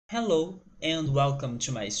Hello and welcome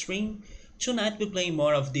to my stream. Tonight we play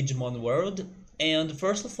more of Digimon World, and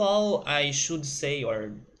first of all I should say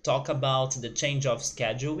or talk about the change of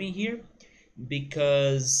schedule in here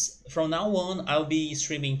because from now on I'll be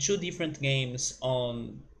streaming two different games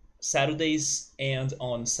on Saturdays and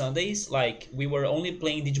on Sundays. Like we were only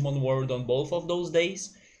playing Digimon World on both of those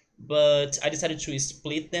days, but I decided to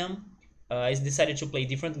split them. I decided to play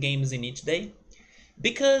different games in each day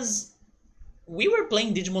because we were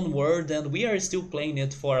playing Digimon World and we are still playing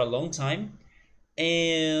it for a long time.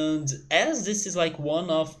 And as this is like one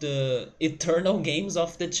of the eternal games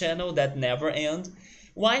of the channel that never end,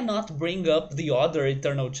 why not bring up the other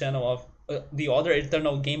eternal channel of the other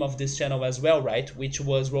eternal game of this channel as well, right? Which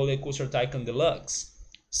was Roller Coaster Tycoon Deluxe.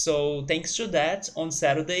 So thanks to that, on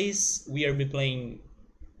Saturdays we will be playing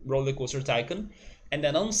Roller Coaster Tycoon, and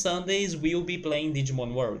then on Sundays we'll be playing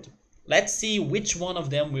Digimon World. Let's see which one of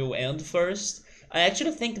them will end first. I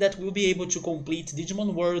actually think that we'll be able to complete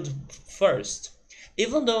Digimon World first.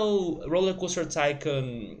 Even though Roller Coaster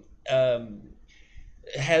Tycoon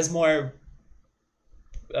has more,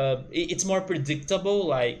 it's more predictable,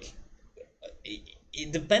 like,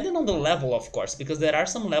 depending on the level, of course, because there are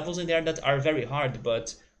some levels in there that are very hard,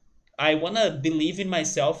 but I wanna believe in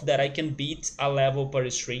myself that I can beat a level per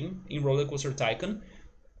stream in Roller Coaster Tycoon.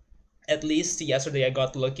 At least yesterday I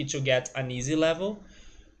got lucky to get an easy level.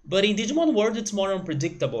 But in Digimon World it's more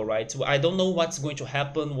unpredictable, right? I don't know what's going to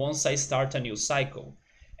happen once I start a new cycle.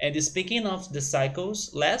 And speaking of the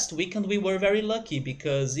cycles, last weekend we were very lucky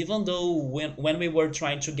because even though when we were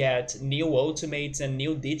trying to get new Ultimates and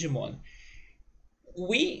new Digimon,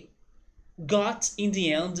 we got in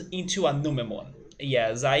the end into a Numemon.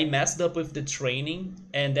 Yes, I messed up with the training,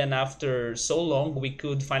 and then after so long we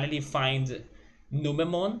could finally find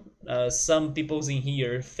Numemon, some people's in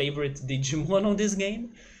here favorite Digimon on this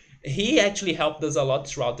game. He actually helped us a lot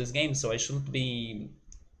throughout this game, so I shouldn't be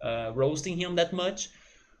roasting him that much.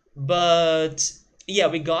 But yeah,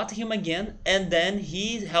 we got him again, and then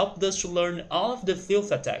he helped us to learn all of the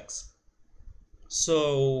filth attacks.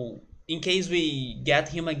 So in case we get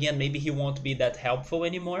him again, maybe he won't be that helpful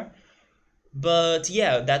anymore. But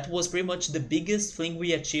yeah, that was pretty much the biggest thing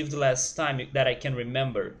we achieved last time that I can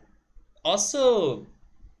remember. Also,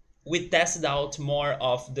 we tested out more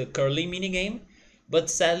of the curling minigame,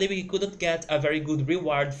 but sadly we couldn't get a very good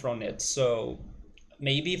reward from it. So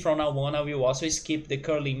maybe from now on I will also skip the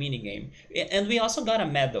curling minigame. And we also got a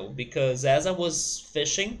medal because as I was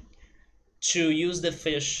fishing to use the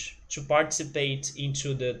fish to participate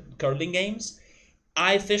into the curling games,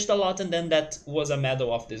 I fished a lot and then that was a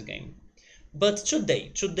medal of this game. But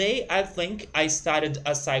today I think I started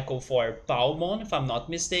a cycle for Palmon, if I'm not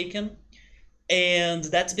mistaken. And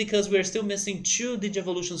that's because we're still missing two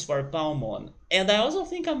Digivolutions for Palmon. And I also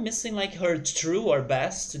think I'm missing like her true or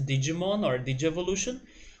best Digimon or Digivolution.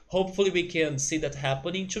 Hopefully we can see that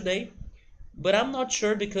happening today. But I'm not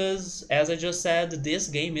sure because, as I just said, this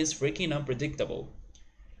game is freaking unpredictable.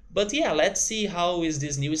 But yeah, let's see how is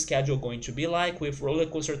this new schedule going to be like with Roller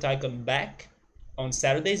Coaster Tycoon back on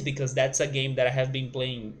Saturdays, because that's a game that I have been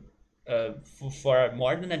playing for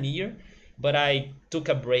more than a year, but I took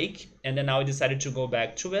a break and then now I decided to go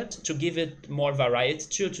back to it to give it more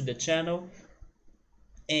variety to the channel.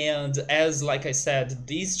 And as like I said,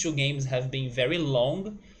 these two games have been very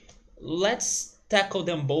long. Let's tackle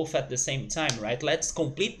them both at the same time, right? Let's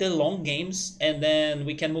complete the long games and then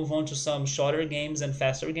we can move on to some shorter games and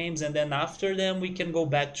faster games, and then after them we can go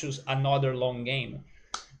back to another long game.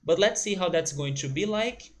 But let's see how that's going to be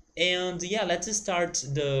like. And yeah, let's start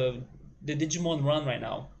the Digimon run right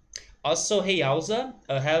now. Also, hey Alza,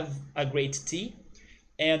 have a great tea.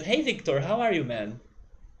 And hey Victor, how are you, man?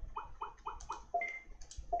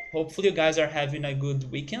 Hopefully you guys are having a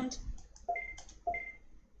good weekend.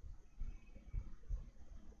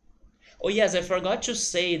 Oh yes, I forgot to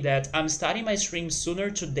say that I'm starting my stream sooner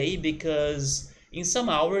today because in some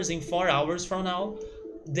hours, in 4 hours from now,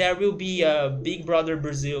 there will be a Big Brother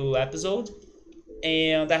Brazil episode,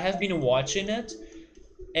 and I have been watching it.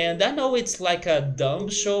 And I know it's like a dumb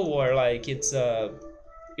show or like it's a,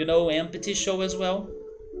 empty show as well.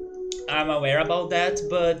 I'm aware about that,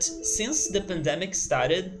 but since the pandemic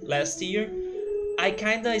started last year, I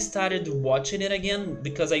kinda started watching it again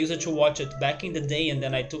because I used to watch it back in the day and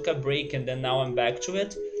then I took a break and then now I'm back to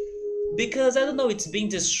it. Because I don't know, it's been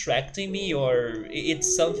distracting me or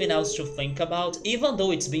it's something else to think about. Even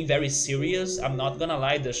though it's been very serious, I'm not gonna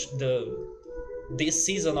lie, this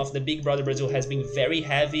season of the Big Brother Brazil has been very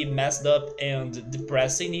heavy, messed up, and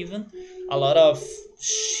depressing even. A lot of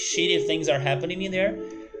shitty things are happening in there.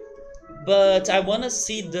 But I wanna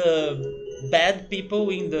see the bad people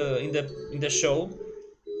in the show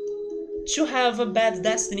to have a bad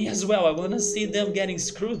destiny as well. I want to see them getting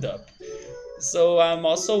screwed up. So I'm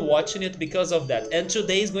also watching it because of that. And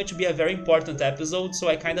today is going to be a very important episode, so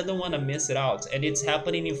I kind of don't want to miss it out. And it's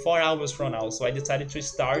happening in 4 hours from now, so I decided to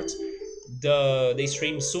start the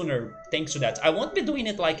stream sooner thanks to that. I won't be doing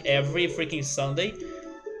it like every freaking Sunday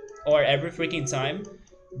or every freaking time,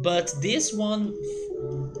 but this one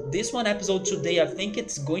episode today, I think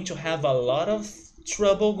it's going to have a lot of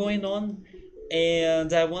trouble going on,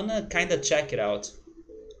 and I want to kind of check it out.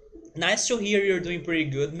 Nice to hear you're doing pretty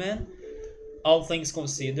good, man, all things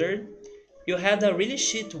considered. You had a really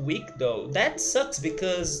shit week though. That sucks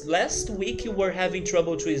because last week you were having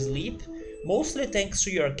trouble to sleep, mostly thanks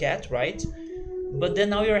to your cat, right? But then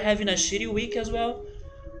now you're having a shitty week as well.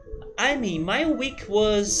 I mean, my week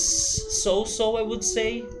was so, I would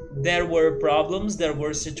say. There were problems, there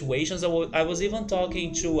were situations. I was even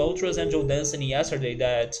talking to Ultras Angel Dancing yesterday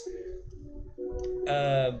that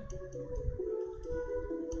uh,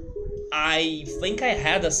 I think I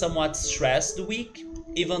had a somewhat stressed week,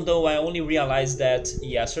 even though I only realized that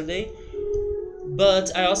yesterday.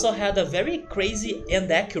 But I also had a very crazy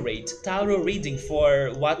and accurate tarot reading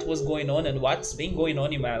for what was going on and what's been going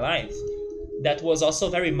on in my life. That was also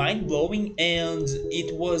very mind blowing, and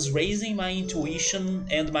it was raising my intuition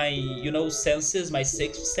and my, senses, my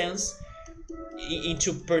sixth sense,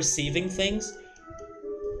 into perceiving things.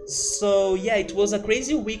 So, yeah, it was a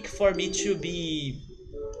crazy week for me to be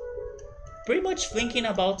pretty much thinking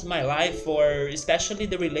about my life, or especially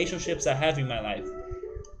the relationships I have in my life.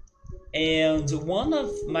 And one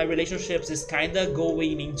of my relationships is kind of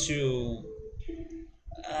going into,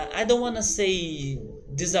 I don't want to say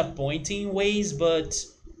disappointing ways, but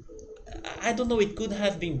I don't know, it could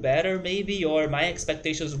have been better maybe, or my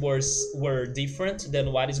expectations were different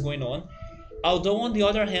than what is going on. Although on the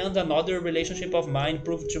other hand, another relationship of mine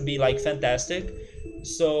proved to be like fantastic.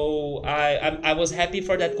 So I was happy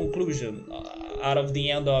for that conclusion out of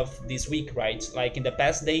the end of this week, right? Like in the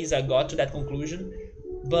past days I got to that conclusion.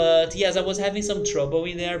 But yes, I was having some trouble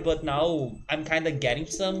in there, but now I'm kind of getting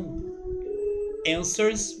some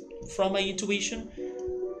answers from my intuition,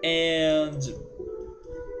 and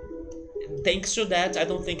thanks to that, I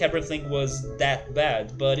don't think everything was that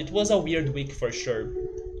bad, but it was a weird week for sure.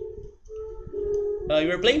 You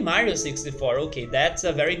were playing Mario 64. Okay, that's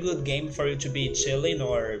a very good game for you to be chilling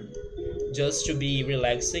or just to be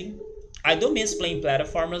relaxing. I do miss playing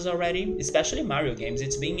platformers already, especially Mario games.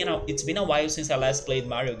 It's been a while since I last played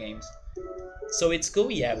Mario games, so it's cool,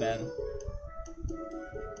 yeah, man.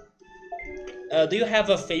 Do you have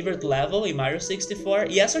a favorite level in Mario 64?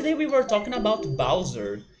 Yesterday we were talking about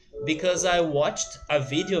Bowser because I watched a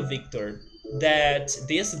video, Victor, that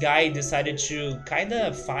this guy decided to kind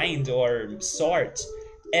of find or sort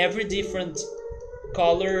every different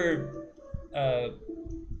color, uh,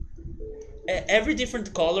 every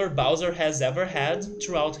different color Bowser has ever had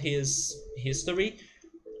throughout his history,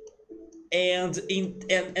 and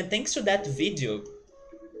thanks to that video,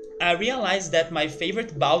 I realized that my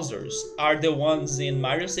favorite Bowsers are the ones in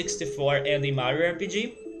Mario 64 and in Mario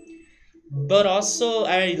RPG. But also,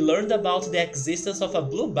 I learned about the existence of a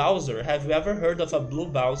blue Bowser. Have you ever heard of a blue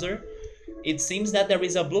Bowser? It seems that there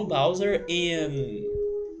is a blue Bowser in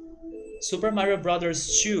Super Mario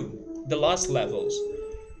Bros. 2, the Lost Levels.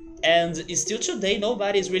 And still today,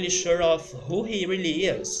 nobody is really sure of who he really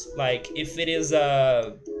is. Like, if it is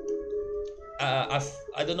I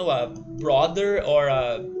don't know, a brother or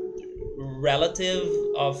a relative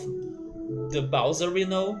of the Bowser we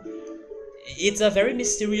know. It's a very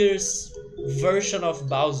mysterious version of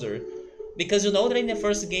Bowser, because you know that in the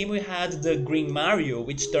first game we had the green Mario,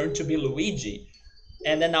 which turned to be Luigi,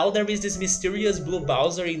 and then now there is this mysterious blue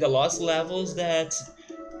Bowser in the Lost Levels that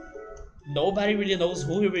nobody really knows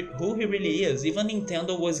who he really is. Even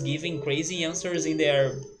Nintendo was giving crazy answers in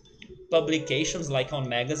their publications, like on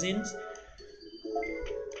magazines.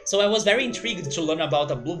 So I was very intrigued to learn about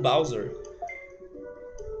a blue Bowser.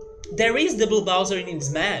 There is the blue Bowser in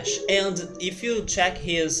Smash, and if you check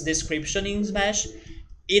his description in Smash,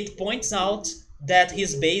 it points out that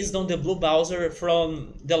he's based on the blue Bowser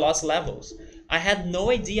from the Lost Levels. I had no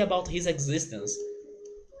idea about his existence.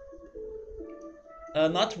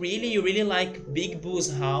 Not really, you really like Big Boo's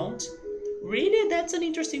Hound? Really, that's an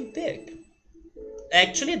interesting pick.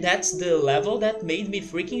 Actually, that's the level that made me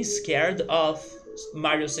freaking scared of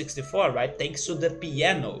Mario 64, right? Thanks to the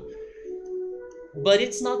piano. But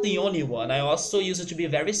it's not the only one. I also used to be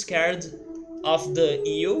very scared of the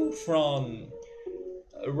eel from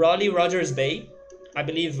Rolly Rogers Bay. I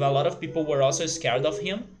believe a lot of people were also scared of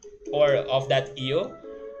him, or of that eel.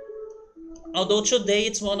 Although today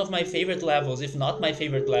it's one of my favorite levels, if not my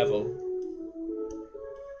favorite level.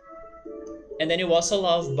 And then you also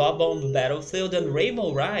love Bob on Battlefield and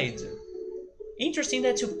Rainbow Ride. Interesting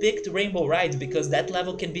that you picked Rainbow Ride because that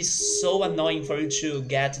level can be so annoying for you to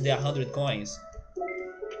get the 100 coins.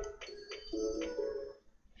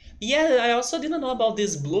 Yeah, I also didn't know about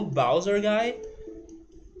this Blue Bowser guy.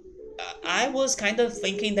 I was kind of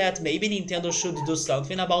thinking that maybe Nintendo should do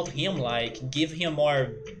something about him, like give him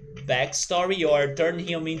more backstory or turn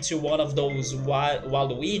him into one of those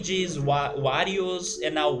Waluigi's, Wario's,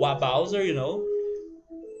 and now Bowser, you know?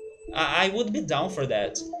 I would be down for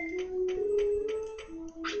that.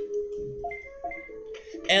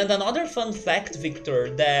 And another fun fact,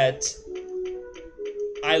 Victor, that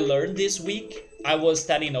I learned this week, I was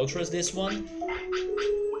telling Ultras this one.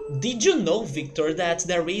 Did you know, Victor, that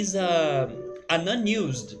there is an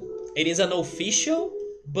unused, it is an official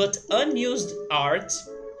but unused art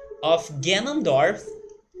of Ganondorf,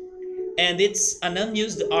 and it's an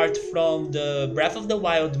unused art from the Breath of the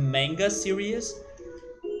Wild manga series.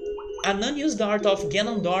 An unused art of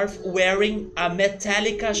Ganondorf wearing a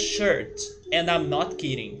Metallica shirt, and I'm not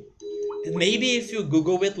kidding. Maybe if you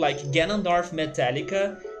Google it like Ganondorf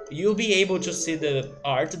Metallica, you'll be able to see the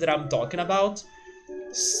art that I'm talking about.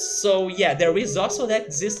 So yeah, there is also the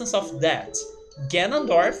existence of that.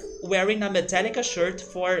 Ganondorf wearing a Metallica shirt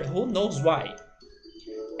for who knows why.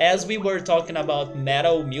 As we were talking about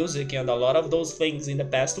metal music and a lot of those things in the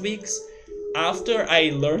past weeks, after I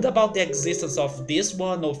learned about the existence of this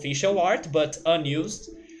one official art but unused,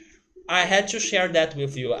 I had to share that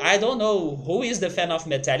with you. I don't know who is the fan of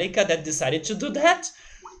Metallica that decided to do that.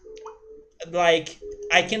 Like,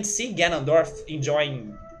 I can see Ganondorf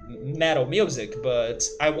enjoying metal music, but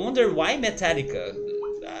I wonder why Metallica.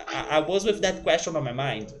 I was with that question on my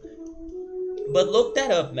mind. But look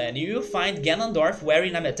that up, man. You will find Ganondorf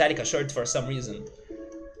wearing a Metallica shirt for some reason.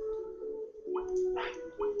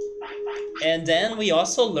 And then we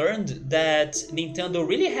also learned that Nintendo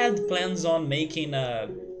really had plans on making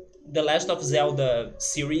the Last of Zelda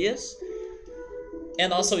series,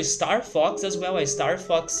 and also Star Fox as well, a Star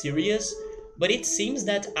Fox series. But it seems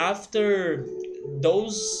that after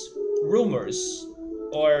those rumors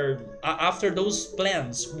or after those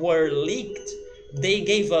plans were leaked, they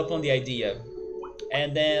gave up on the idea.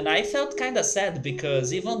 And then I felt kind of sad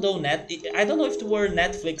because even though I don't know if it were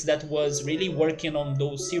Netflix that was really working on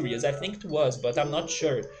those series. I think it was, but I'm not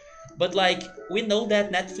sure. But like we know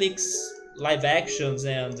that Netflix live actions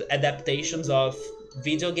and adaptations of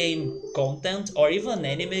video game content or even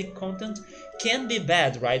anime content can be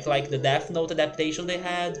bad, right? Like the Death Note adaptation they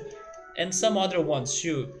had and some other ones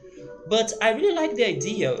too. But I really like the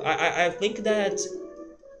idea. I think that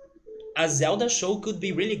a Zelda show could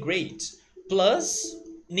be really great. Plus,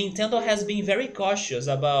 Nintendo has been very cautious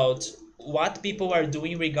about what people are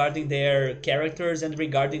doing regarding their characters and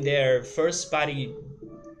regarding their first party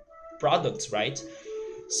products, right?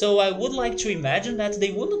 So I would like to imagine that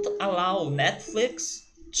they wouldn't allow Netflix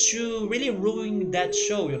to really ruin that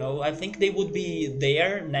show, you know? I think they would be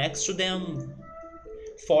there next to them,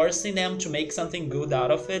 forcing them to make something good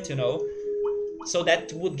out of it, you know? So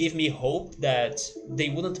that would give me hope that they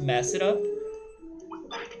wouldn't mess it up.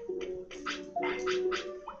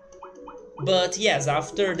 But yes,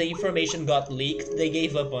 after the information got leaked, they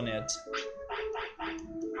gave up on it.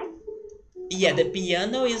 Yeah, the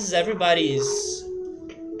piano is everybody's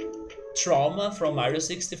trauma from Mario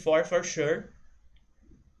 64 for sure.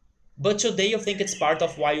 But today you think it's part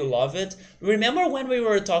of why you love it. Remember when we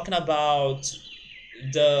were talking about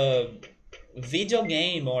the video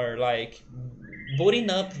game or like booting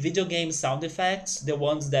up video game sound effects, the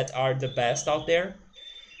ones that are the best out there?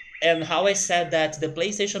 And how I said that the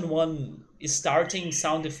PlayStation 1 starting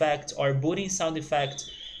sound effect or booting sound effect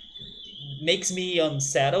makes me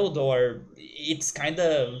unsettled or it's kind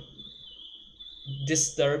of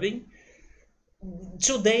disturbing.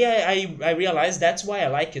 Today I realized that's why I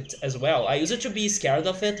like it as well. I used to be scared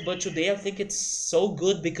of it, but today I think it's so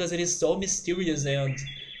good because it is so mysterious and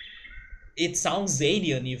it sounds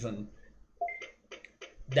alien even.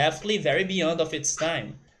 Definitely very beyond of its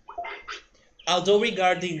time. Although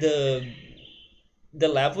regarding the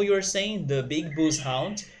level you're saying, the Big Boo's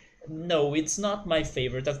Hound, no, it's not my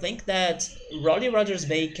favorite. I think that Rolly Rogers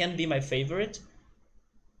Bay can be my favorite.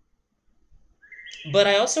 But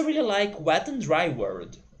I also really like Wet and Dry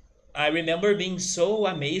World. I remember being so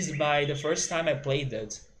amazed by the first time I played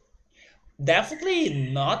it.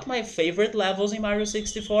 Definitely not my favorite levels in Mario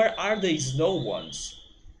 64 are the snow ones.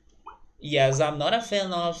 Yes, I'm not a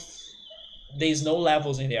fan of the snow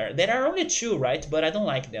levels in there. There are only two, right? But I don't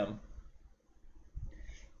like them.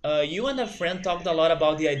 You and a friend talked a lot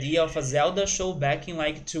about the idea of a Zelda show back in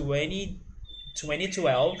like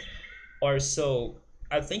 2012 or so.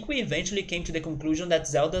 I think we eventually came to the conclusion that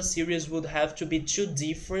Zelda series would have to be too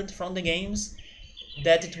different from the games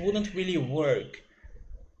that it wouldn't really work.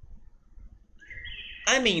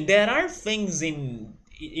 I mean, there are things in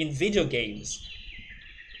video games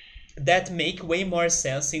that make way more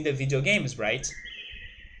sense in the video games, right?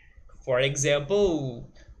 For example,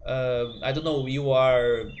 I don't know, you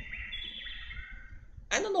are,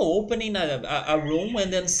 I don't know, opening a room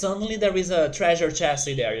and then suddenly there is a treasure chest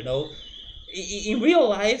in there, you know? In real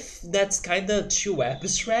life, that's kind of too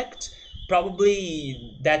abstract.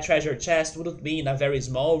 Probably that treasure chest wouldn't be in a very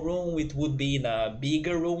small room, it would be in a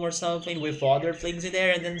bigger room or something with other things in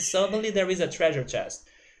there, and then suddenly there is a treasure chest.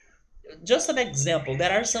 Just an example,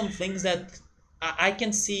 there are some things that I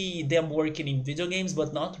can see them working in video games,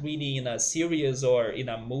 but not really in a series or in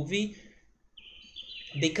a movie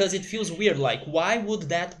because it feels weird. Like, why would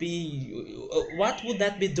that be? What would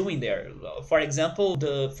that be doing there? For example,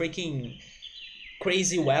 the freaking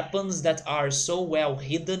crazy weapons that are so well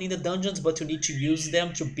hidden in the dungeons, but you need to use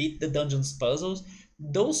them to beat the dungeon's puzzles.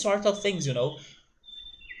 Those sort of things, you know.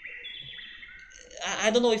 I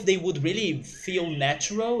don't know if they would really feel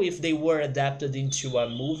natural if they were adapted into a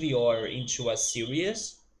movie or into a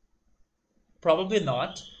series. Probably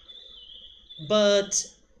not. But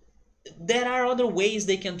there are other ways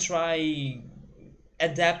they can try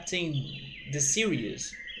adapting the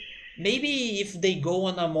series. Maybe if they go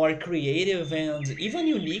on a more creative and even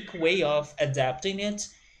unique way of adapting it.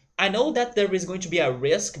 I know that there is going to be a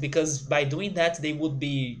risk because by doing that they would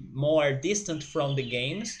be more distant from the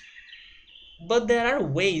games, but there are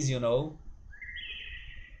ways, you know.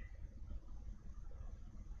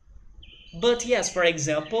 But yes, for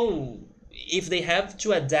example, if they have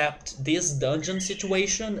to adapt this dungeon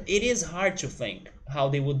situation, it is hard to think how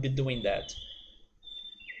they would be doing that.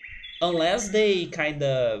 Unless they kind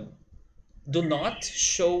of do not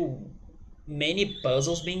show many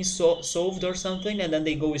puzzles being solved or something and then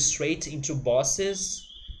they go straight into bosses.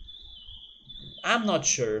 I'm not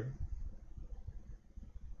sure.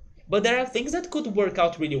 But there are things that could work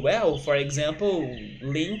out really well. For example,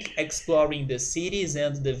 Link exploring the cities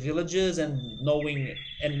and the villages and knowing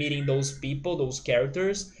and meeting those people, those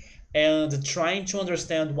characters, and trying to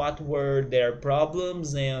understand what were their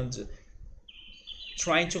problems and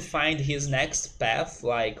trying to find his next path.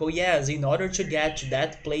 Like, oh, yes, in order to get to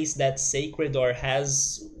that place that's sacred or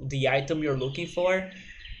has the item you're looking for,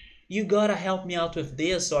 you gotta help me out with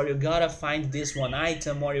this, or you gotta find this one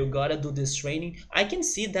item, or you gotta do this training. I can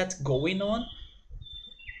see that going on,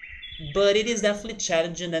 but it is definitely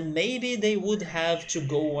challenging, and maybe they would have to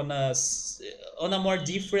go on on a more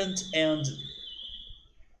different and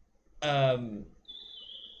um,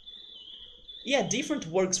 yeah, different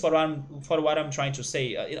works for what I'm trying to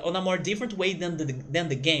say, on a more different way than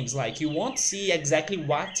the games. Like, you won't see exactly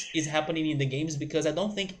what is happening in the games because I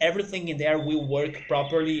don't think everything in there will work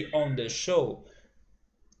properly on the show.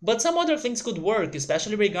 But some other things could work,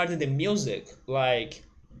 especially regarding the music. Like,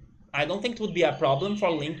 I don't think it would be a problem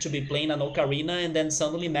for Link to be playing an ocarina and then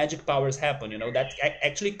suddenly magic powers happen. You know, that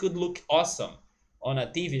actually could look awesome on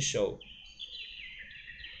a TV show.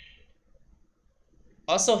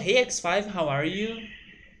 Also, hey X5, how are you?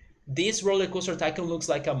 This roller coaster tycoon looks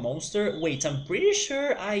like a monster. Wait, I'm pretty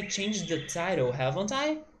sure I changed the title, haven't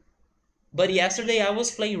I? But yesterday I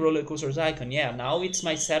was playing roller coaster tycoon. Yeah, now it's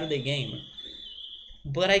my Saturday game.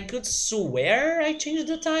 But I could swear I changed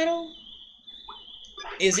the title.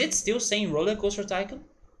 Is it still saying roller coaster tycoon?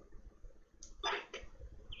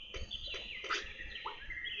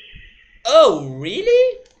 Oh,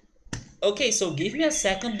 really? Okay, so give me a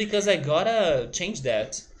second because I gotta change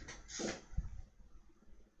that.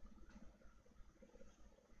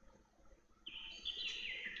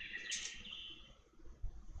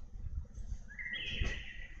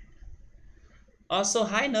 Also,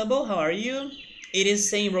 hi Nubble, how are you? It is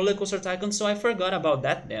saying roller coaster tycoon, so I forgot about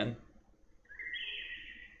that then.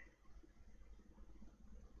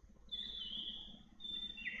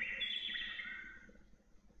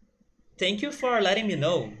 Thank you for letting me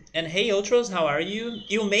know. And hey Ultros, how are you?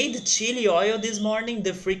 You made chili oil this morning,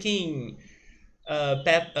 the freaking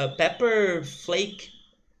pepper flake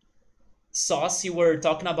sauce you were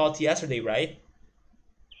talking about yesterday, right?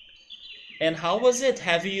 And how was it?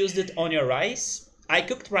 Have you used it on your rice? I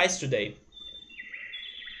cooked rice today.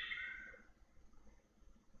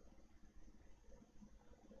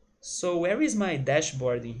 So where is my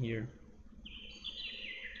dashboard in here?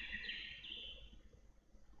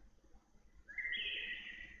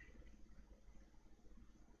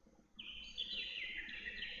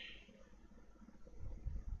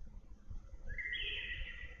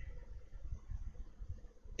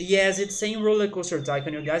 Yes, it's saying roller coaster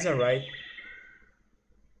tycoon. You guys are right.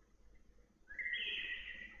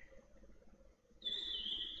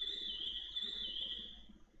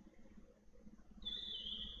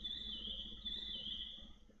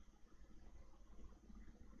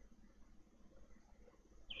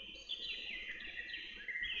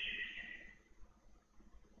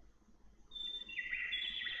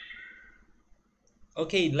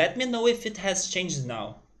 Okay, let me know if it has changed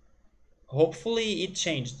now. Hopefully it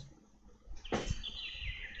changed.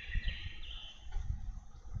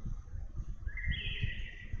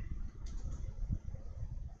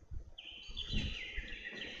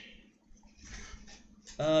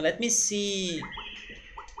 Let me see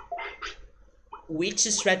which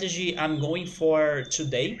strategy I'm going for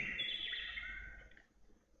today.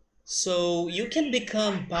 So you can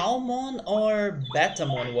become Palmon or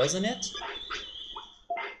Betamon, wasn't it?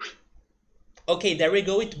 Okay, there we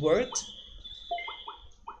go, it worked.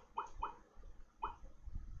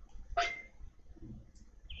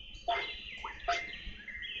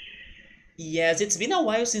 Yes, it's been a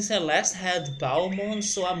while since I last had Palmon,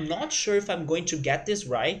 so I'm not sure if I'm going to get this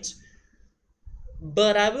right.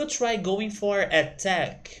 But I will try going for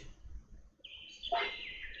attack.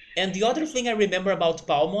 And the other thing I remember about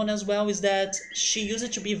Palmon as well is that she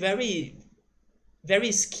used to be very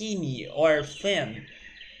skinny or thin.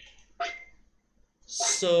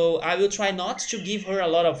 So I will try not to give her a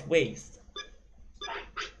lot of weight.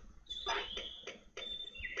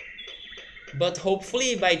 But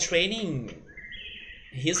hopefully by training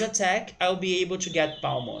his attack, I'll be able to get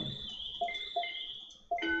Palmon.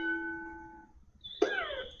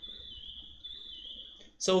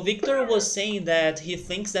 So Victor was saying that he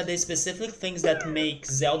thinks that the specific things that make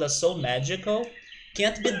Zelda so magical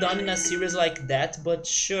can't be done in a series like that, but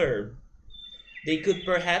sure, they could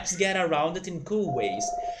perhaps get around it in cool ways.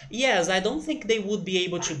 Yes, I don't think they would be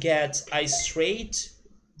able to get a straight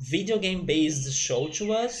video game based show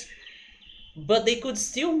to us, but they could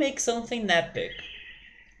still make something epic.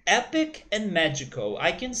 Epic and magical.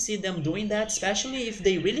 I can see them doing that, especially if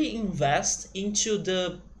they really invest into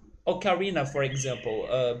the ocarina, for example.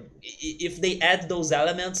 If they add those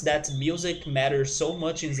elements that music matters so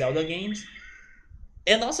much in Zelda games,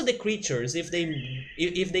 and also the creatures, if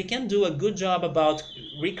they can do a good job about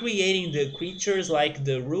recreating the creatures like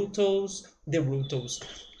the Ritos,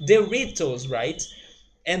 right?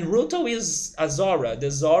 And Ruto is a Zora. The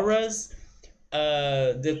Zoras,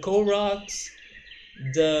 the Koroks,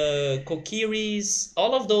 the Kokiris,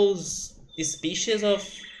 all of those species of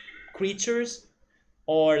creatures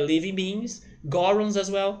or living beings, Gorons as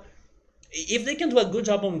well. If they can do a good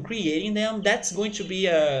job on creating them, that's going to be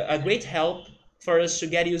a great help for us to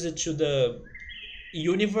get used to the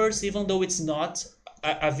universe, even though it's not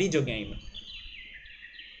a video game.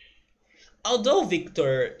 Although,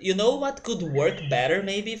 Victor, you know what could work better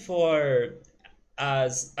maybe for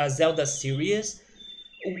as a Zelda series?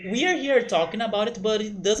 We are here talking about it, but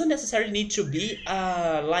it doesn't necessarily need to be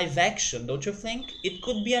a live action, don't you think? It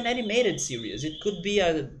could be an animated series. It could be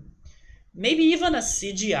a maybe even a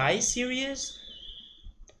CGI series,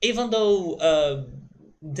 even though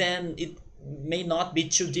then it may not be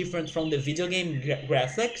too different from the video game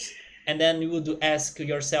graphics. And then you would ask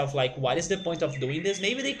yourself, like, what is the point of doing this?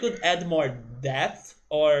 Maybe they could add more depth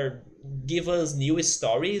or give us new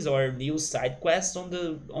stories or new side quests on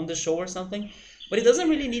the show or something. But it doesn't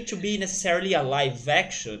really need to be necessarily a live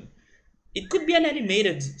action. It could be an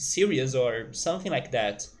animated series or something like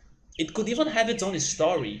that. It could even have its own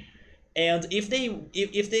story. And if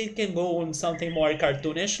they can go on something more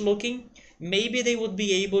cartoonish looking, maybe they would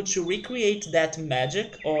be able to recreate that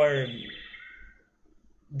magic or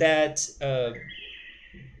that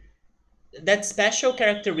that special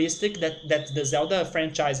characteristic that the Zelda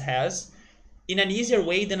franchise has in an easier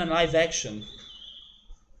way than a live action.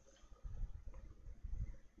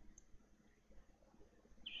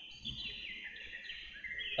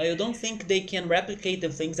 I don't think they can replicate the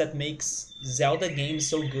things that makes Zelda games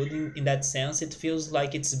so good in that sense. It feels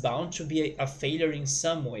like it's bound to be a failure in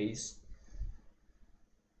some ways.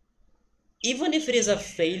 Even if it is a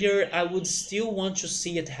failure, I would still want to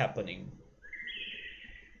see it happening.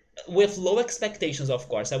 With low expectations, of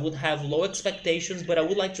course. I would have low expectations, but I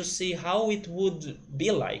would like to see how it would be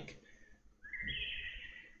like.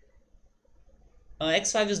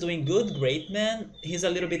 X5 is doing good, great man. He's a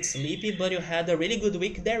little bit sleepy, but you had a really good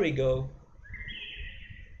week. There we go.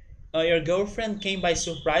 Your girlfriend came by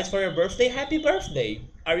surprise for your birthday. Happy birthday!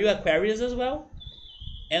 Are you Aquarius as well?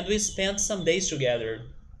 And we spent some days together.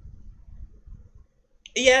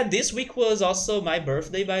 Yeah, this week was also my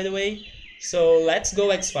birthday, by the way. So let's go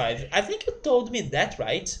X5. I think you told me that,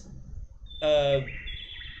 right? Uh,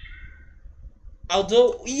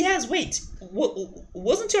 although, yes, wait.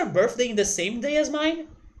 Wasn't your birthday in the same day as mine?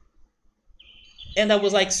 And I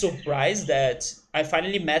was like surprised that I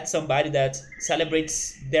finally met somebody that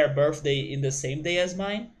celebrates their birthday in the same day as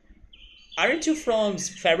mine. Aren't you from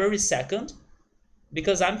February 2nd?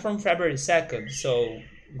 Because I'm from February 2nd, so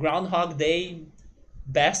Groundhog Day,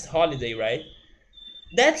 best holiday, right?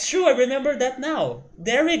 That's true, I remember that now.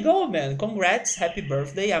 There we go, man. Congrats, happy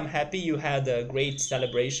birthday. I'm happy you had a great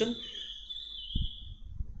celebration.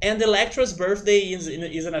 And Electra's birthday is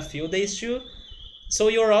in a few days too. So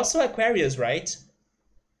you're also Aquarius, right?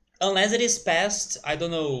 Unless it is past, I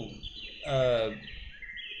don't know, uh,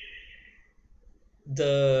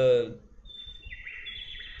 the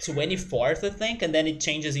 24th, I think, and then it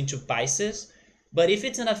changes into Pisces. But if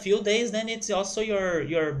it's in a few days, then it's also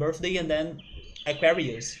your birthday and then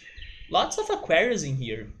Aquarius. Lots of Aquarius in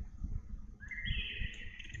here.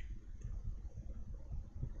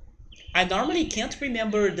 I normally can't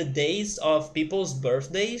remember the days of people's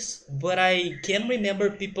birthdays, but I can remember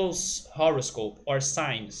people's horoscope or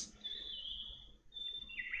signs.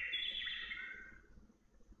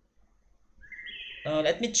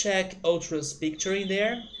 Let me check Ultra's picture in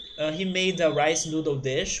there. He made a rice noodle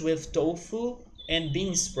dish with tofu and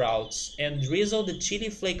bean sprouts and drizzled the chili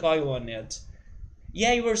flake oil on it.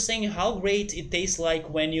 Yeah, you were saying how great it tastes like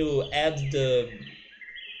when you add the...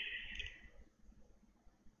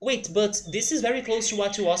 Wait, but this is very close to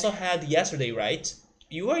what you also had yesterday, right?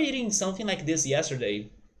 You were eating something like this yesterday.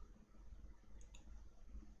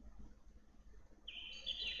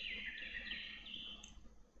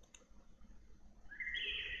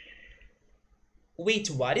 Wait,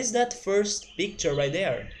 what is that first picture right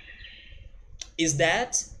there? Is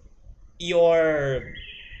that your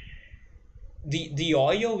the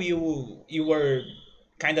oil you were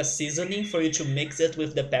kind of seasoning for you to mix it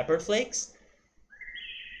with the pepper flakes?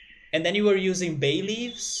 And then you were using bay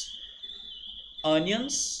leaves,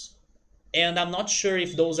 onions, and I'm not sure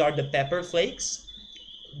if those are the pepper flakes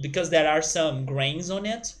because there are some grains on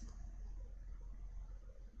it.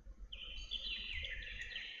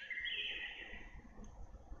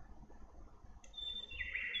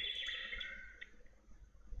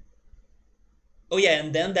 Oh yeah,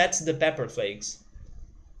 and then that's the pepper flakes.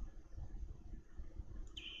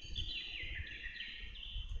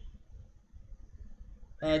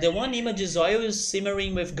 The one image is oil is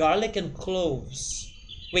simmering with garlic and cloves.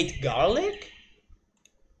 Wait, garlic?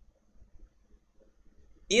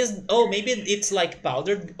 Is oh maybe it's like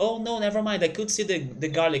powdered. Oh no, never mind. I could see the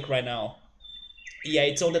garlic right now. Yeah,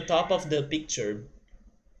 it's on the top of the picture.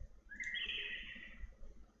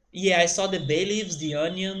 Yeah, I saw the bay leaves, the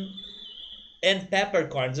onion, and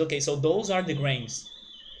peppercorns. Okay, so those are the grains.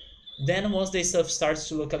 Then once the stuff starts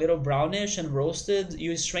to look a little brownish and roasted,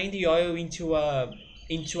 you strain the oil into a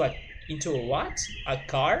into a what? A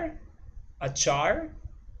car? A char?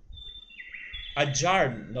 A jar?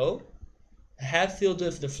 No, half filled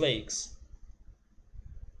with the flakes.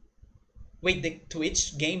 Wait, the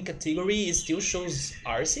Twitch game category still shows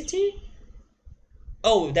RCT?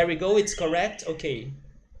 Oh, there we go. It's correct. Okay.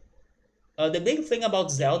 The big thing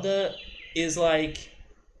about Zelda is like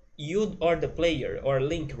you or the player or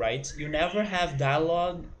Link, right? You never have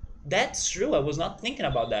dialogue. That's true. I was not thinking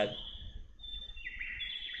about that.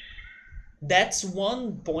 That's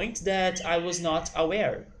one point that I was not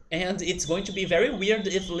aware. And it's going to be very weird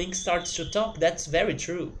if Link starts to talk. That's very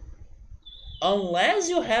true. Unless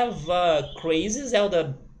you have a crazy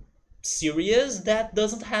Zelda series that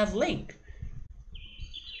doesn't have Link,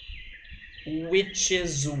 which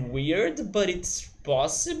is weird, but it's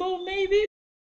possible maybe.